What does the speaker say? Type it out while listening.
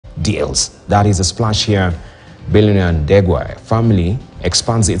deals. That is a splash here. Billionaire Ndegwa family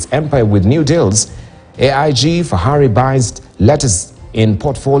expands its empire with new deals. AIG Ferrari buys latest in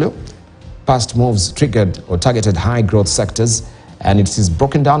portfolio. Past moves triggered or targeted high growth sectors, and it is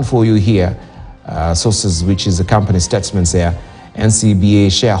broken down for you here. Sources, which is the company statements there.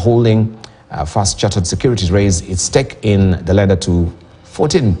 NCBA shareholding. First Chartered Securities raised its stake in the lender to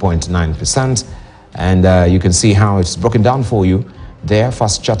 14.9%, and you can see how it's broken down for you there.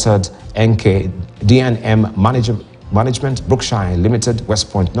 First Chartered, NK, DNM Management, Brookshire Limited, West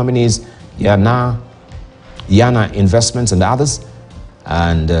Point Nominees, Yana Investments, and others.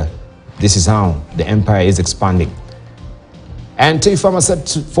 And this is how the empire is expanding. And Tea Farmer set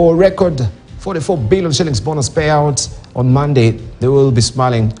for record 44 billion shillings bonus payout on Monday. They will be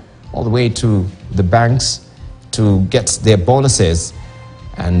smiling all the way to the banks to get their bonuses.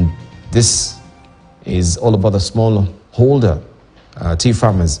 And this is all about the small holder tea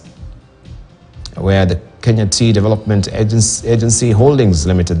farmers, where the Kenya Tea Development Agency Holdings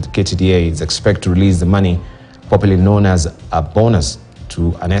Limited, KTDA, is expected to release the money popularly known as a bonus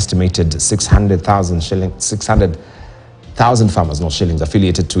to an estimated 600,000 farmers, not shillings,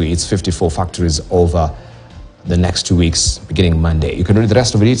 affiliated to its 54 factories over the next 2 weeks, beginning Monday. You can read the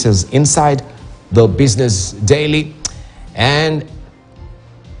rest of the details inside the Business Daily. And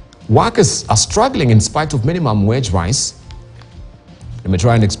workers are struggling in spite of minimum wage rise. Let me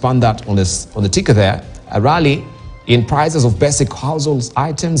try and expand that on the ticker there. A rally in prices of basic household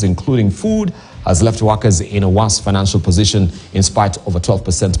items, including food, has left workers in a worse financial position in spite of a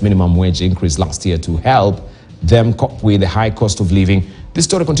 12% minimum wage increase last year to help them cope with the high cost of living. This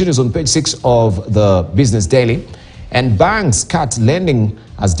story continues on page 6 of the Business Daily. And banks cut lending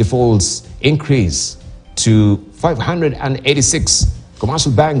as defaults increase to 586.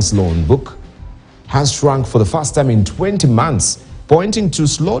 Commercial banks loan book has shrunk for the first time in 20 months, pointing to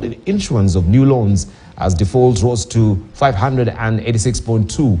slowed issuance of new loans as defaults rose to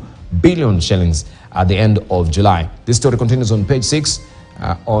 586.2 billion shillings at the end of July. This story continues on page 6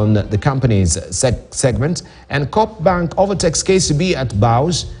 on the company's segment. And Coop Bank overtakes KCB at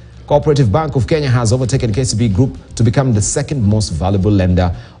Bausch. Cooperative Bank of Kenya has overtaken KCB Group to become the second most valuable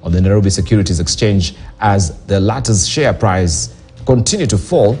lender on the Nairobi Securities Exchange as the latter's share price continue to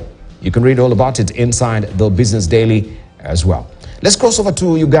fall. You can read all about it inside the Business Daily as well. Let's cross over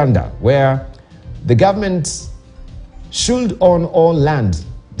to Uganda, where the government should own all land.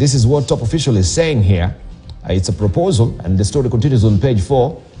 This is what top official is saying here. It's a proposal, and the story continues on page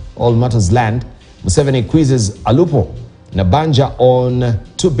 4. All matters land. Museveni quizzes Alupo Nabanja on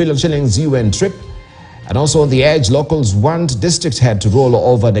 2 billion shillings UN trip. And also on the edge, locals want district head to roll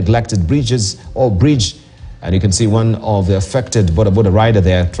over neglected bridges or bridge. And you can see one of the affected border rider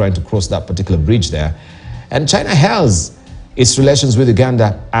there trying to cross that particular bridge there. And China hails its relations with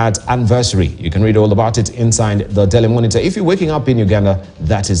Uganda at anniversary. You can read all about it inside the Daily Monitor. If you're waking up in Uganda,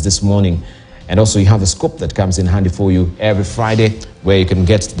 that is this morning. And also you have a scoop that comes in handy for you every Friday, where you can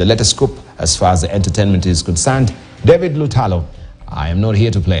get the latest scoop as far as the entertainment is concerned. David Lutalo, I am not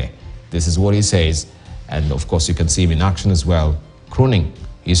here to play. This is what he says. And of course you can see him in action as well, crooning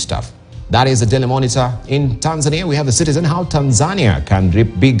his stuff. That is the Daily Monitor. In Tanzania, we have the Citizen, how Tanzania can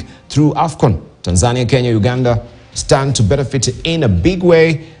reap big through AFCON. Tanzania, Kenya, Uganda stand to benefit in a big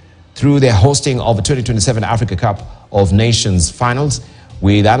way through their hosting of the 2027 Africa Cup of Nations finals,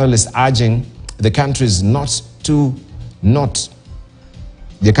 with analysts urging the countries not to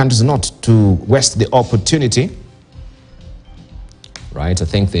waste the opportunity. Right, I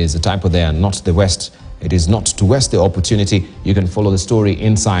think there's a typo there, not the West. It is not to waste the opportunity. You can follow the story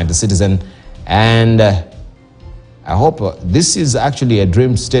inside the Citizen. And I hope this is actually a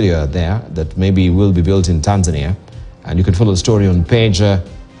dream studio there that maybe will be built in Tanzania. And you can follow the story on page 2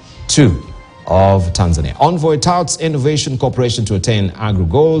 of Tanzania. Envoy touts innovation cooperation to attain agro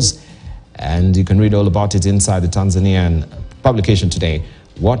goals. And you can read all about it inside the Tanzanian publication today.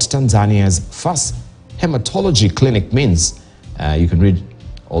 What Tanzania's first hematology clinic means. You can read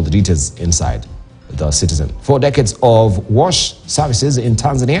all the details inside the Citizen. 4 decades of WASH services in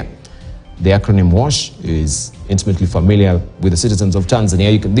Tanzania. The acronym WASH is intimately familiar with the citizens of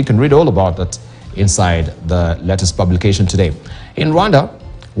Tanzania. You can read all about that inside the latest publication today. In Rwanda,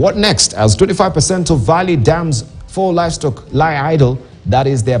 what next? As 25% of Valley Dam's 4 livestock lie idle, that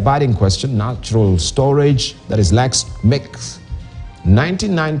is their abiding question. Natural storage, that is lax, makes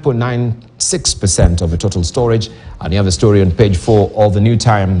 99.96% of the total storage. And you have the story on page 4 of the New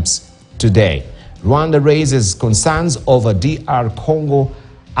Times today. Rwanda raises concerns over DR Congo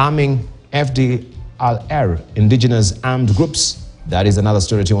arming FDLR, indigenous armed groups. That is another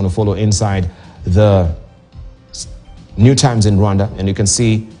story that you want to follow inside the New Times in Rwanda. And you can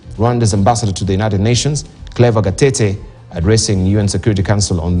see Rwanda's ambassador to the United Nations, Clever Gatete, addressing UN Security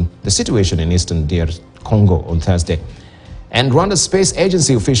Council on the situation in eastern DR Congo on Thursday. And Rwanda's space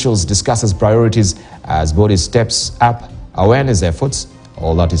agency officials discusses priorities as body steps up awareness efforts.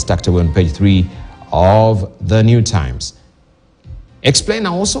 All that is tucked away on page 3 of the New Times. Explain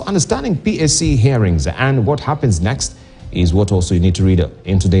also understanding PSC hearings and what happens next is what also you need to read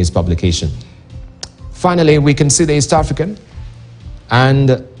in today's publication. Finally, we can see the East African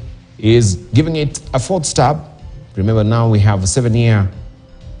and is giving it a 4th stab. Remember, now we have a 7-year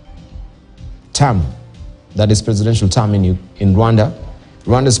term, that is presidential term in Rwanda.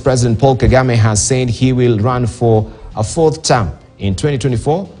 Rwanda's President Paul Kagame has said he will run for a 4th term in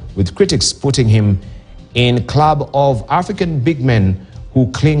 2024, with critics putting him in club of African big men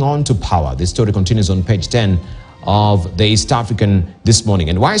who cling on to power. This story continues on page 10 of the East African this morning.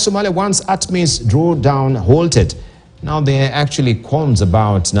 And why Somalia wants ATMI's drawdown halted. Now there are actually qualms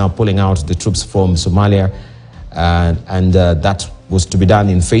about now pulling out the troops from Somalia, and that was to be done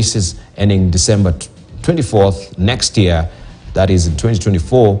in phases ending December 24th next year, that is in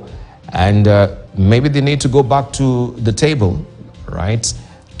 2024. And maybe they need to go back to the table, right,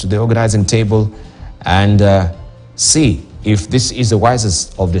 to the organizing table, and see if this is the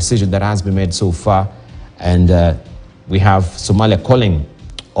wisest of decision that has been made so far. And we have Somalia calling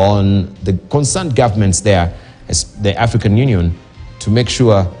on the concerned governments there, as the African Union, to make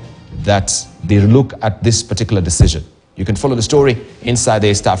sure that they look at this particular decision. You can follow the story inside the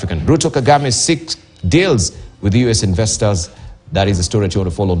East African. Ruto Kagame seeks deals with US investors. That is the story that you want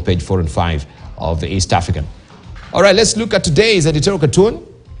to follow on page 4 and 5 of the East African. All right, let's look at today's editorial cartoon.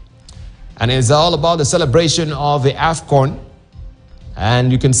 And it's all about the celebration of the AFCON.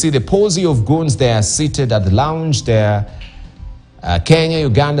 And you can see the posy of goons there seated at the lounge there. Kenya,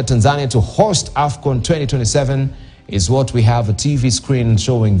 Uganda, Tanzania to host AFCON 2027 is what we have a TV screen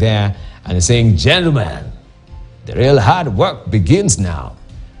showing there. And it's saying, gentlemen, the real hard work begins now.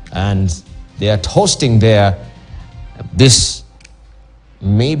 And they are hosting there. This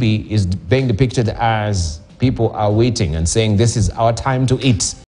maybe is being depicted as people are waiting and saying this is our time to eat.